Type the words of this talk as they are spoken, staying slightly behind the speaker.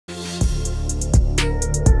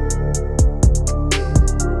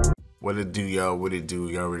What it do, y'all? What it do?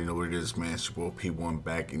 Y'all already know what it is, man. It's your boy P1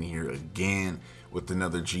 back in here again with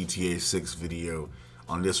another GTA 6 video.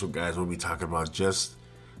 On this one, guys, we'll be talking about just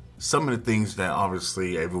some of the things that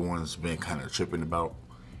obviously everyone's been kind of tripping about.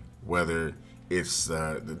 Whether it's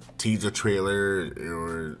the teaser trailer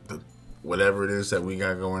or whatever it is that we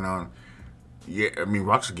got going on. Yeah, I mean,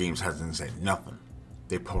 Rockstar Games hasn't said nothing.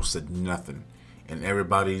 They posted nothing. And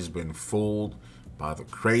everybody's been fooled by the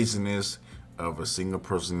craziness of a single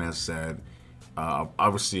person that said,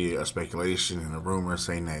 obviously a speculation and a rumor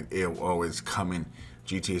saying that it's coming.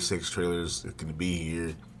 GTA 6 trailers is going to be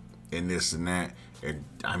here and this and that. And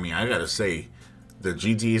I mean, I gotta say, the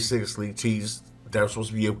GTA 6 leak tease that was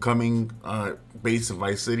supposed to be upcoming base in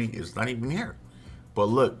Vice City is not even here. But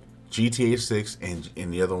look, GTA 6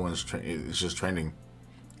 and the other ones is just trending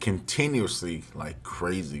continuously like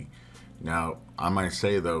crazy. Now, I might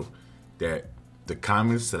say though that the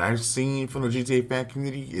comments that I've seen from the GTA fan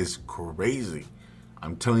community is crazy.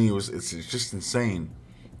 I'm telling you, it's just insane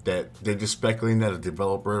that they're just speculating that a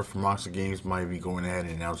developer from Rockstar Games might be going ahead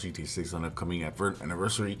and announce GTA 6 on the upcoming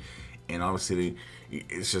anniversary, and obviously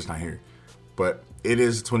it's just not here. But it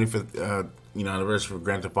is the 25th anniversary of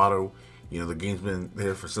Grand Theft Auto. You know, the game's been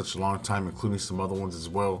there for such a long time, including some other ones as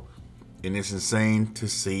well. And it's insane to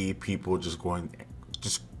see people just going,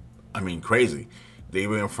 crazy. They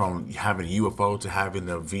went from having a UFO to having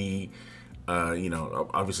the V,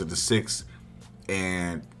 obviously the 6,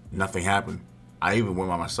 and nothing happened. I even went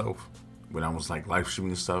by myself when I was like live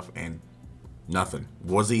streaming stuff, and nothing.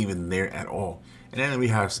 Wasn't even there at all. And then we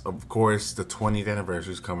have, of course, the 20th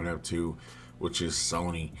anniversary is coming up too, which is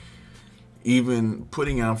Sony even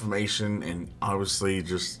putting out information, and obviously it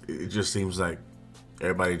just seems like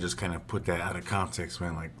everybody just kind of put that out of context,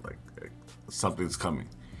 man, like something's coming.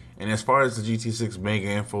 And as far as the GT 6 mega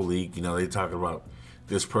info leak, you know, they talking about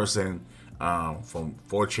this person from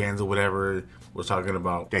 4chans or whatever was talking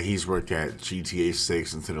about that he's worked at GTA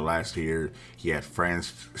 6 until the last year. He had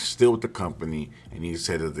friends still with the company, and he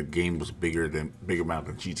said that the game was bigger amount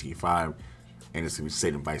than GTA 5, and it's gonna be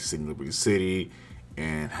set in Vice City, Liberty City,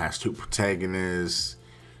 and has 2 protagonists,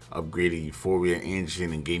 upgraded Euphoria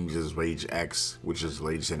engine, and Game Users Rage X, which is the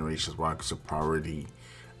latest generation Rockstar priority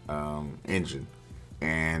engine.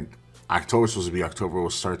 And October is supposed to be October. Will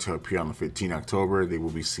start to appear on the 15th October. They will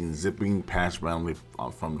be seen zipping past randomly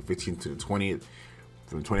from the 15th to the 20th.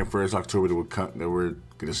 From the 21st October, they were going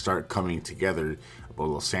to start coming together about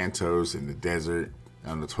Los Santos in the desert.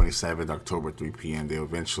 On the 27th October, 3 p.m., they'll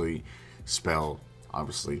eventually spell,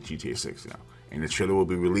 obviously, GTA 6 now. And the trailer will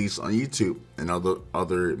be released on YouTube and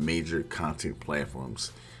other major content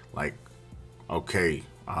platforms. Like, okay,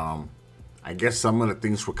 I guess some of the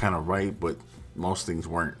things were kind of right, but most things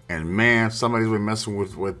weren't. And man, somebody's been messing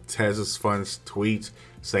with Tez's Fun's tweet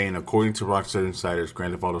saying, according to Rockstar Insiders,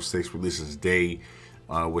 Grand Theft Auto 6 releases day,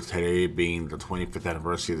 with today being the 25th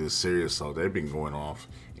anniversary of this series. So they've been going off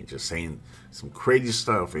and just saying some crazy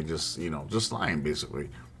stuff and just lying basically.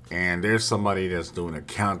 And there's somebody that's doing a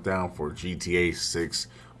countdown for GTA 6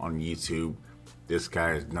 on YouTube. This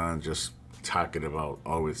guy is done just talking about,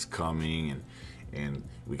 oh, it's coming, and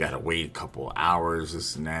we gotta wait a couple hours,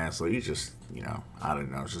 this and that. So he's just, I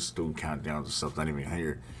don't know, just doing countdowns and stuff, not even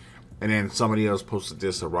here. And then somebody else posted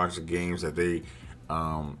this at Rockstar Games that they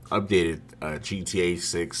updated GTA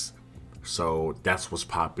 6. So that's what's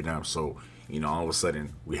popping up. So, all of a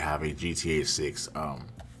sudden we have a GTA 6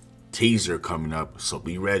 teaser coming up, so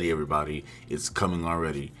be ready, everybody. It's coming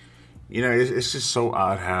already. It's just so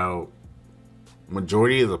odd how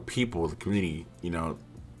majority of the people, the community,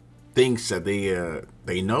 thinks that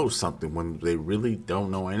they know something when they really don't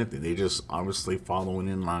know anything. They just obviously following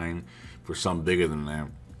in line for something bigger than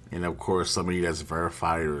them. And of course, somebody that's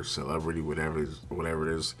verified or celebrity, whatever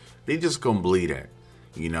it is, they just gonna believe that.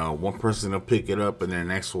 One person will pick it up, and then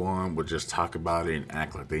the next one will just talk about it and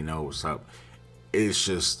act like they know what's up. It's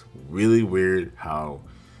just really weird how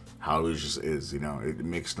it just is. It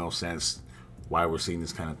makes no sense why we're seeing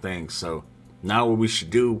this kind of thing. So now what we should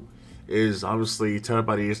do is obviously tell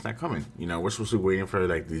everybody it's not coming. We're supposed to be waiting for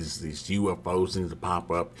like these UFOs things to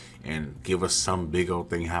pop up and give us some big old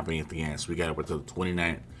thing happening at the end. So we got to wait till the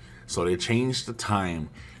 29th. So they changed the time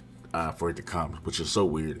for it to come, which is so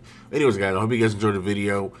weird. Anyways, guys, I hope you guys enjoyed the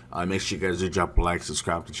video. Make sure you guys do drop a like,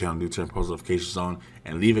 subscribe to the channel, turn post notifications on,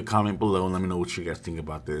 and leave a comment below and let me know what you guys think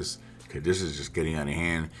about this, because this is just getting out of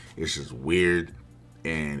hand. It's just weird,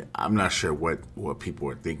 and I'm not sure what people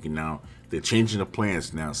are thinking now. They're changing the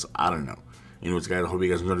plans now, so I don't know. Anyways, guys, I hope you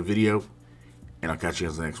guys enjoyed the video, and I'll catch you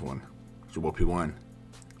guys in the next one. It's your boy P1,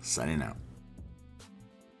 signing out.